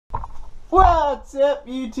What's up,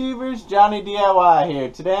 YouTubers? Johnny DIY here.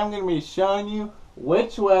 Today I'm going to be showing you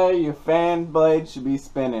which way your fan blade should be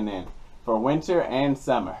spinning in for winter and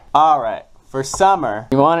summer. Alright, for summer,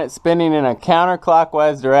 you want it spinning in a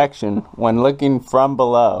counterclockwise direction when looking from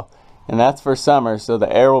below. And that's for summer, so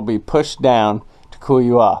the air will be pushed down to cool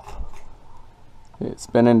you off. It's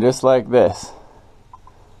spinning just like this.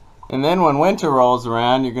 And then when winter rolls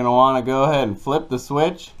around, you're going to want to go ahead and flip the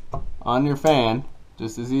switch on your fan.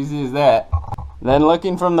 Just as easy as that. Then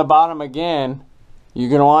looking from the bottom again, you're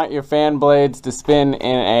going to want your fan blades to spin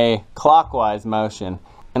in a clockwise motion.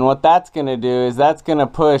 And what that's going to do is that's going to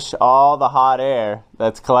push all the hot air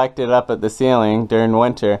that's collected up at the ceiling during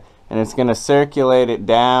winter, and it's going to circulate it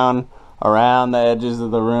down around the edges of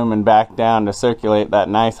the room and back down to circulate that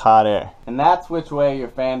nice hot air. And that's which way your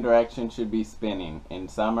fan direction should be spinning in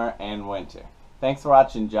summer and winter. Thanks for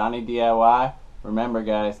watching Johnny DIY. Remember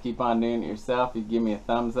guys, keep on doing it yourself. If you give me a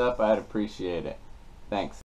thumbs up, I'd appreciate it. Thanks.